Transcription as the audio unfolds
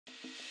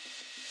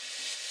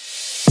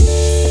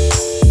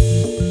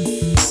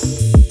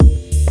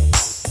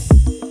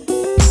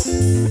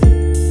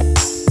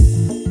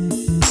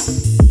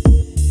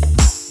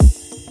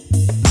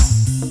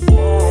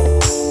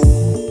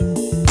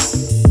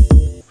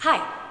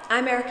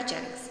I'm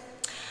Jennings.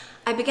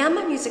 I began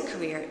my music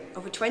career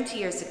over 20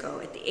 years ago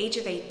at the age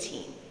of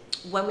 18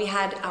 when we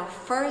had our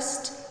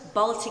first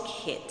Baltic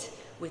hit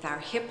with our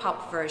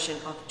hip-hop version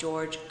of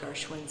George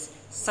Gershwin's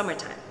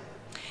Summertime.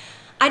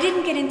 I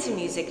didn't get into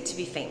music to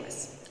be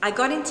famous. I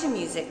got into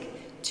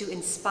music to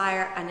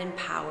inspire and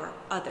empower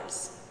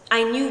others.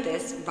 I knew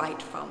this right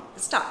from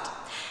the start.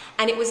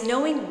 And it was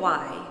knowing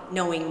why,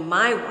 knowing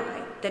my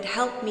why, that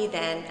helped me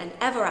then and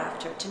ever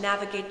after to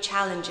navigate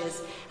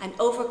challenges and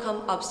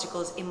overcome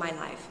obstacles in my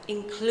life,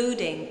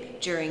 including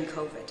during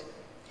COVID.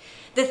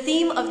 The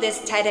theme of this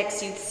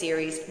TEDxYouth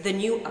series, The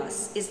New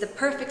Us, is the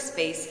perfect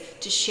space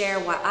to share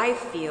why I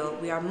feel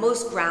we are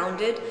most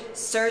grounded,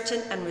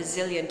 certain, and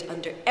resilient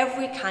under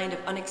every kind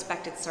of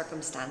unexpected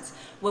circumstance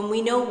when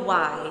we know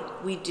why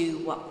we do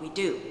what we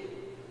do.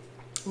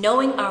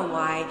 Knowing our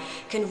why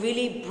can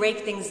really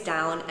break things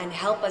down and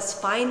help us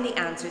find the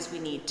answers we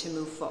need to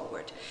move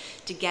forward,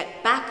 to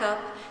get back up,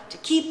 to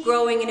keep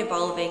growing and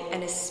evolving,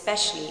 and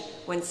especially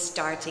when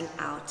starting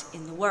out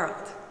in the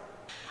world.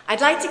 I'd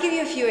like to give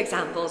you a few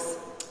examples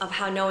of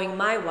how knowing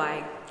my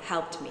why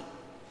helped me.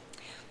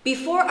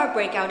 Before our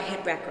breakout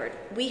hit record,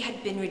 we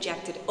had been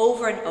rejected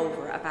over and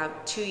over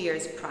about 2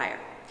 years prior.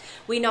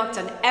 We knocked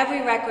on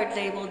every record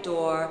label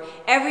door,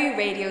 every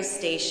radio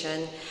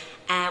station,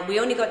 and we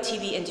only got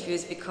TV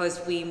interviews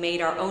because we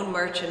made our own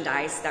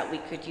merchandise that we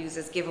could use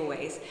as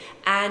giveaways.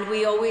 And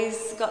we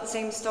always got the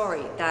same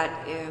story,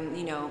 that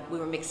we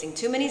were mixing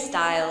too many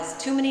styles,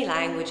 too many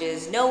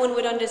languages, no one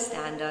would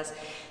understand us,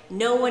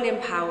 no one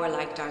in power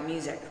liked our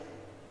music.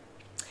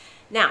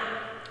 Now,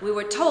 we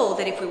were told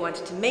that if we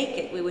wanted to make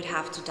it, we would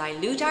have to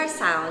dilute our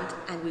sound,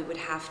 and we would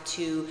have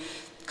to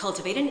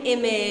cultivate an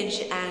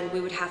image, and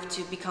we would have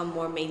to become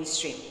more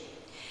mainstream.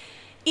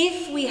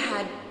 If we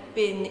had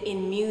been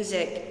in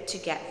music to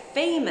get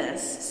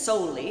famous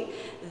solely,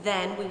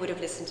 then we would have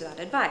listened to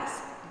that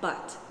advice.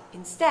 But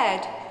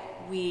instead,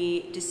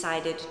 we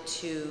decided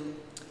to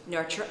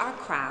nurture our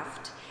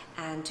craft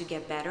and to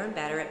get better and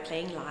better at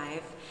playing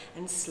live,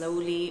 and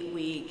slowly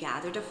we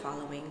gathered a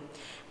following.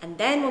 And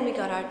then when we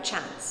got our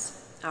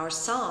chance, our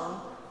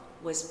song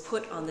was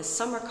put on the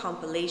summer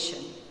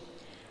compilation,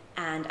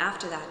 and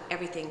after that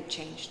everything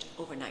changed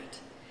overnight.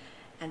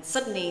 And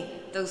suddenly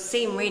those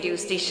same radio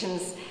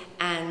stations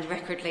and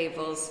record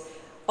labels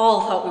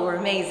all thought we were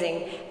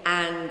amazing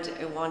and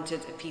wanted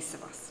a piece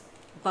of us.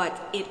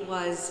 But it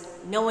was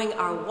knowing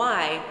our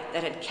why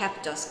that had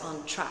kept us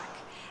on track.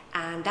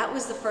 And that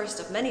was the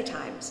first of many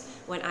times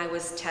when I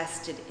was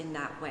tested in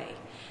that way.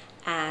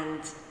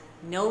 And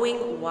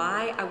knowing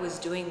why I was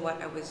doing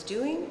what I was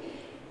doing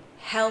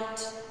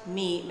helped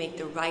me make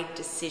the right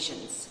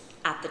decisions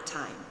at the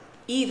time,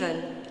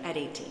 even at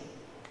 18.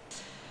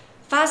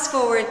 Fast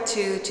forward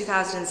to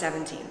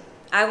 2017.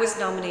 I was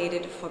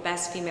nominated for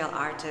Best Female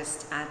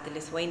Artist at the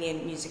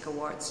Lithuanian Music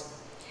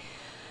Awards.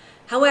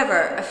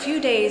 However, a few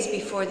days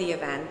before the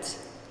event,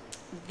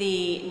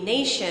 the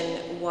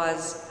nation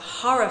was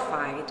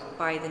horrified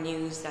by the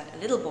news that a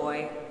little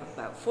boy of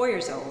about 4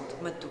 years old,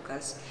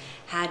 Matukas,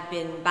 had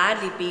been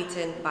badly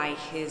beaten by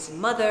his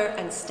mother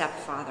and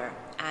stepfather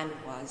and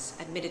was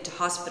admitted to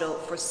hospital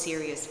for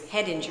serious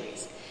head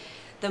injuries.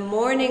 The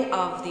morning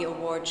of the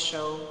award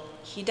show,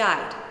 he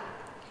died.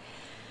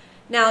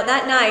 Now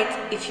that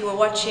night, if you were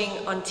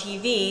watching on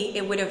TV,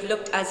 it would have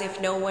looked as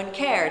if no one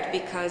cared,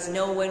 because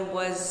no one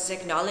was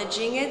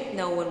acknowledging it,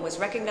 no one was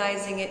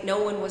recognizing it,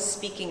 no one was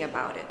speaking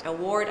about it.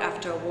 Award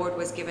after award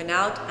was given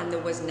out and there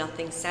was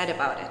nothing said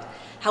about it.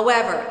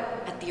 However,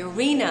 at the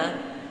arena,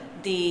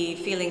 the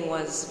feeling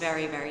was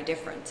very, very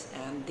different.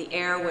 The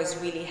air was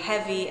really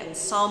heavy and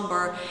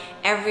somber.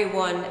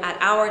 Everyone at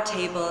our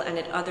table and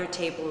at other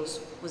tables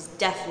was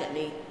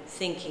definitely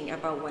thinking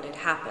about what had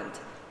happened,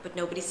 but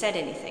nobody said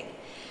anything.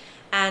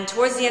 And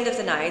towards the end of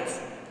the night,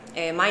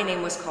 my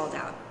name was called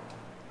out.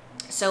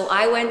 So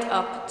I went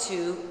up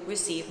to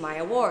receive my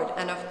award,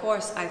 and of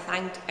course I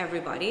thanked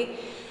everybody.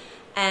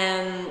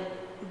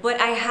 But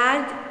I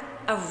had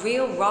a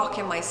real rock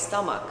in my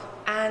stomach,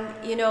 and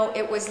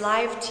it was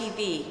live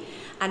TV,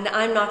 and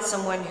I'm not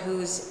someone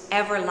who's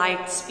ever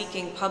liked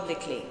speaking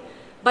publicly.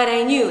 But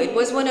I knew it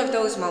was one of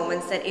those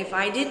moments that if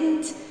I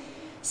didn't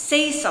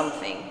say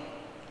something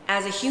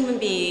as a human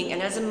being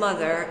and as a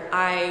mother,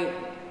 I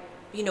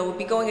would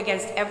be going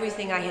against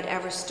everything I had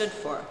ever stood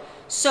for.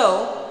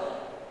 So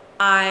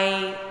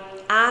I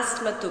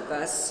asked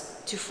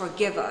Matukas to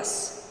forgive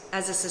us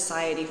as a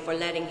society for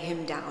letting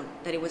him down,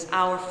 that it was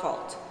our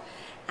fault.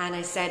 And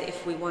I said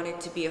if we wanted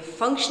to be a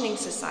functioning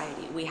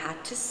society, we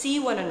had to see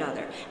one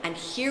another and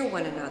hear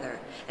one another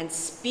and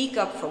speak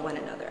up for one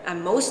another,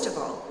 and most of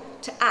all,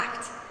 to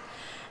act.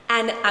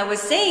 And I was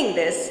saying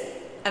this,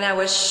 and I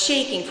was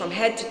shaking from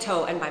head to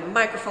toe, and my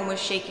microphone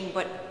was shaking,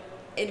 but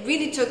it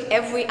really took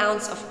every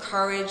ounce of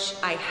courage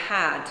I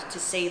had to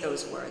say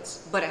those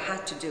words, but I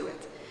had to do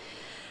it.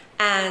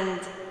 And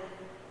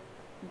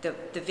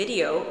the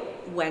video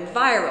went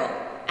viral,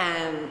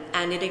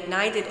 and it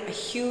ignited a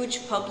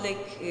huge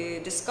public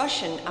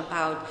discussion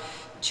about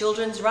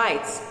children's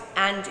rights,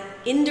 and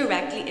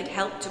indirectly it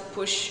helped to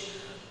push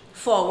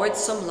forward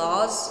some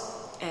laws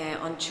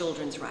on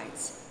children's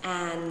rights.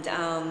 And,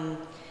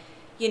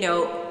 you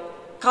know,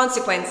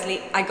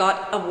 consequently, I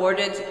got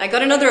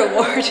another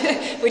award,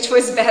 which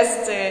was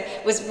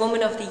was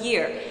Woman of the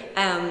Year,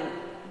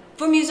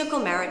 for musical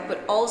merit,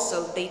 but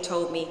also they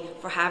told me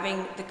for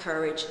having the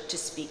courage to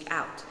speak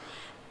out.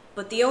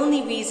 But the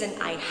only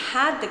reason I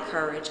had the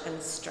courage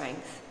and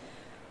strength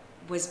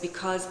was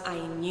because I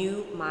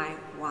knew my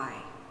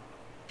why.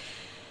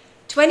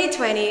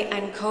 2020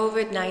 and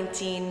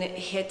COVID-19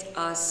 hit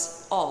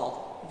us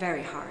all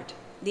very hard.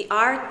 The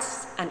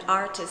arts and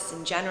artists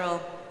in general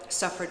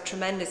suffered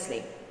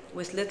tremendously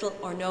with little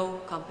or no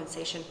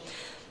compensation.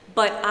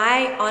 But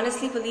I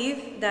honestly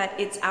believe that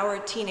it's our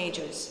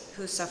teenagers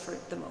who suffered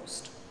the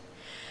most.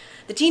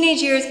 The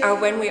teenage years are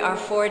when we are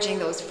forging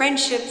those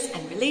friendships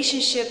and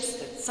relationships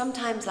that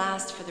sometimes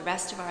last for the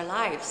rest of our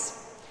lives.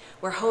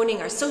 We're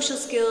honing our social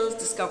skills,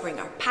 discovering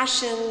our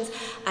passions,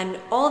 and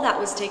all that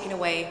was taken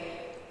away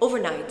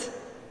overnight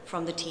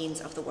from the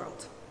teens of the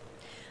world.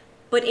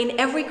 But in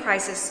every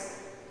crisis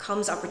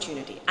comes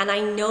opportunity, and I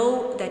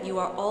know that you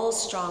are all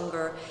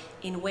stronger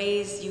in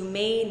ways you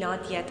may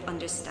not yet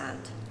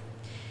understand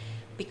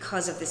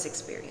because of this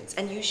experience,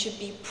 and you should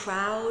be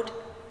proud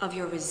of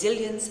your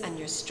resilience and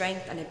your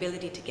strength and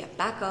ability to get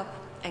back up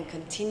and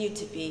continue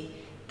to be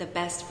the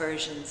best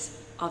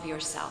versions of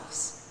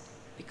yourselves,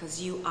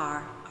 because you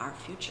are our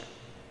future.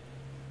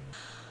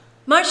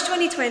 March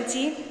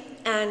 2020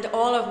 and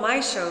all of my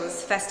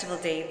shows, festival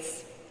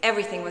dates,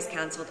 everything was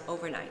cancelled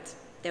overnight.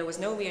 There was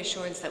no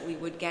reassurance that we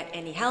would get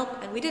any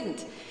help, and we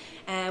didn't.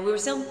 We were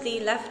simply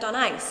left on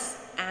ice.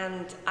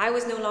 And I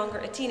was no longer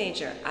a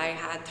teenager. I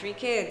had 3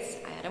 kids,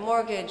 I had a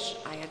mortgage,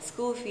 I had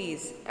school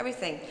fees,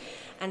 everything.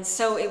 And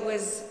so it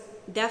was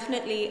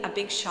definitely a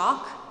big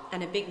shock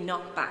and a big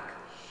knockback.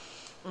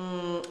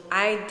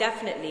 I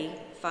definitely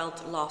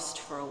felt lost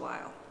for a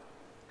while.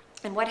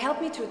 And what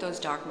helped me through those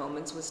dark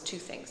moments was 2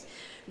 things: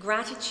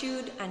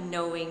 gratitude and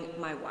knowing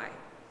my why.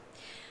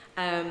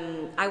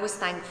 I was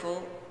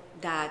thankful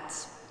that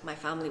my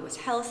family was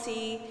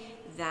healthy,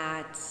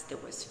 that there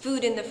was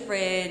food in the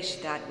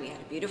fridge, that we had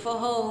a beautiful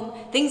home.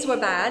 Things were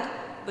bad,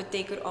 but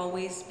they could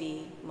always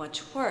be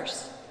much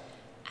worse.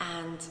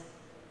 And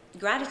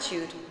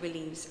gratitude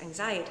relieves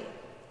anxiety.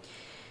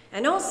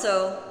 And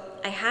also,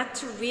 I had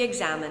to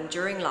re-examine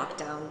during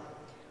lockdown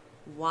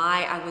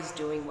why I was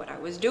doing what I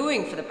was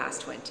doing for the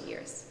past 20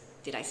 years.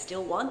 Did I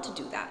still want to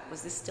do that?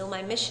 Was this still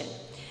my mission?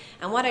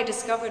 And what I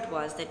discovered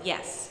was that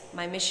yes,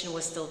 my mission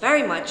was still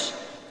very much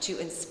to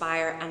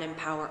inspire and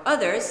empower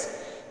others.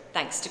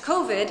 Thanks to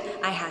COVID,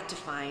 I had to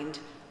find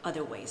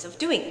other ways of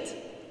doing it.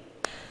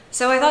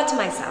 So I thought to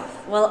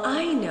myself, well,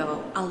 I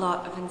know a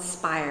lot of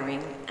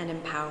inspiring and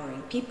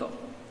empowering people.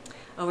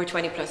 Over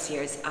 20 plus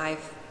years,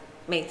 I've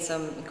made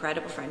some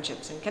incredible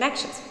friendships and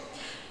connections.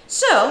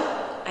 So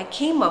I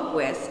came up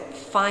with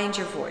Find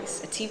Your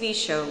Voice, a TV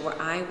show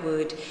where I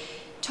would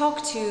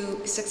talk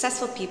to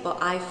successful people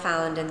I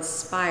found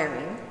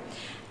inspiring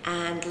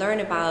and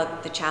learn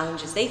about the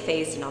challenges they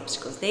faced and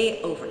obstacles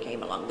they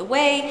overcame along the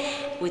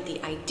way, with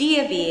the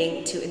idea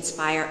being to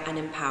inspire and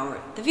empower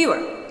the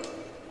viewer.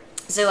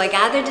 So I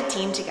gathered a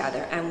team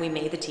together and we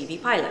made the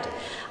TV pilot.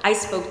 I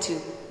spoke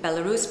to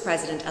Belarus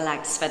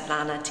President-elect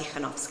Svetlana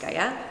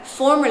Tikhanovskaya,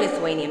 former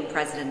Lithuanian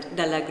President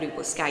Dalia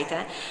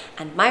Grybauskaitė,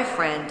 and my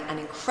friend and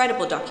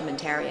incredible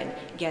documentarian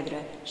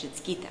Giedrė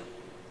Žickytė.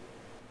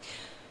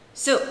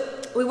 So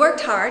we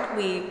worked hard,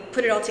 we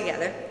put it all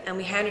together, and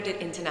we handed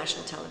it into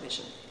national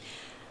television.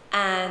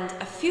 And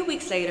a few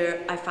weeks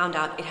later, I found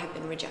out it had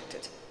been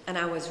rejected. And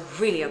I was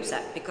really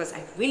upset because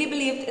I really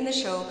believed in the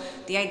show,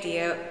 the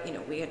idea,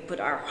 we had put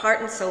our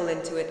heart and soul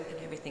into it and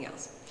everything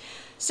else.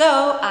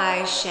 So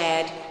I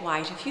shed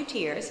quite a few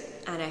tears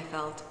and I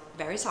felt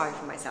very sorry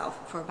for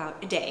myself for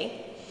about a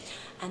day.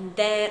 And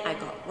then I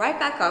got right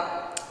back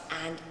up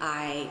and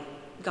I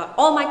got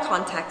all my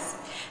contacts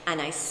and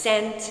I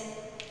sent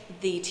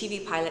the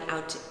TV pilot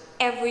out to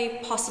every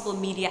possible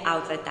media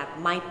outlet that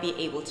might be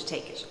able to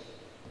take it.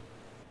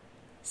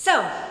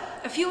 So,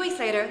 a few weeks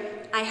later,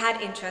 I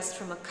had interest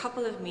from a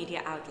couple of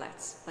media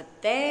outlets, but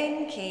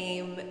then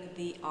came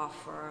the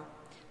offer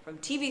from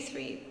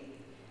TV3,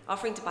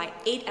 offering to buy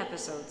 8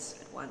 episodes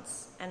at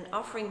once, and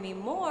offering me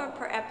more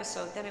per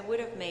episode than I would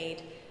have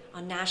made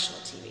on national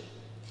TV.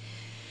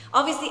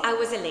 Obviously, I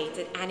was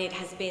elated, and it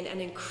has been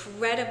an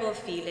incredible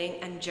feeling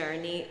and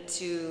journey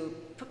to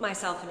put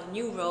myself in a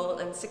new role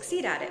and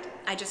succeed at it.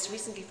 I just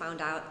recently found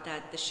out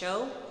that the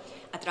show,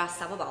 Atras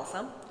Savo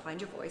Balsa, Find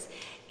Your Voice,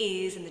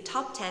 is in the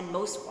top 10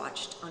 most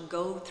watched on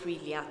Go3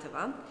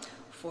 Lietuva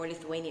for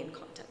Lithuanian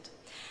content.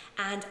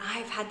 And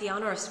I've had the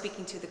honor of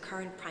speaking to the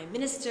current Prime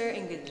Minister,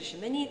 Ingrida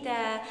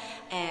Šimonytė,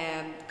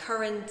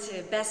 current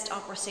best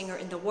opera singer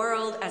in the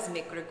world,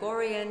 Asmik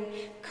Grigorian,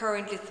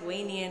 current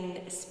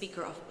Lithuanian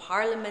Speaker of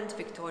Parliament,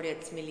 Viktorija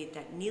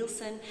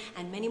Čmilytė-Nielsen,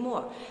 and many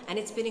more. And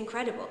it's been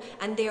incredible.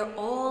 And they're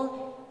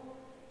all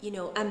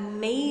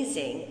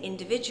amazing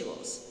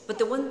individuals. But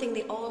the one thing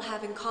they all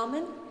have in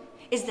common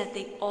is that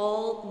they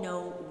all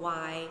know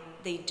why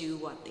they do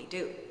what they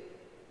do.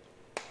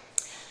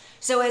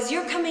 So as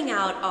you're coming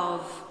out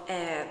of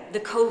the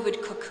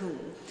COVID cocoon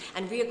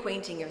and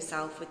reacquainting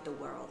yourself with the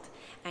world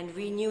and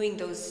renewing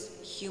those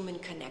human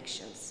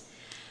connections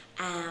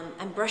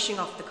and brushing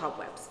off the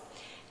cobwebs,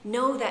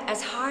 know that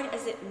as hard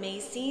as it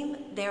may seem,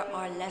 there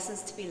are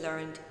lessons to be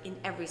learned in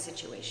every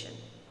situation,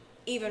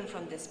 even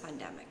from this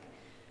pandemic.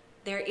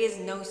 There is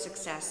no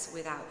success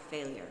without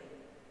failure.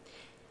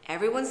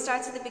 Everyone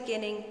starts at the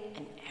beginning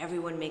and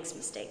everyone makes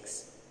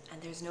mistakes.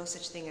 And there's no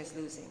such thing as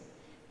losing.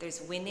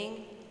 There's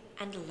winning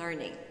and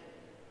learning.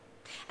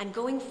 And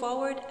going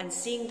forward and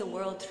seeing the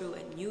world through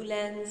a new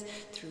lens,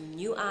 through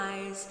new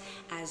eyes,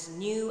 as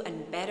new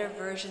and better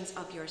versions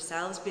of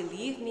yourselves,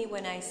 believe me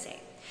when I say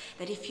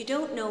that if you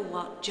don't know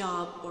what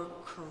job or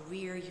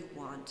career you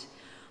want,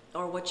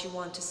 or what you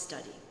want to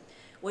study,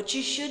 what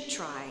you should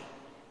try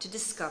to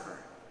discover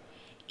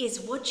is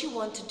what you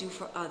want to do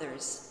for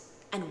others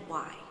and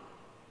why.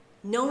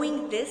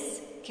 Knowing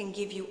this can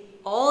give you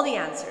all the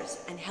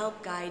answers and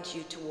help guide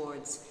you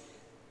towards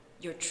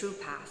your true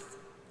path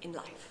in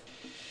life.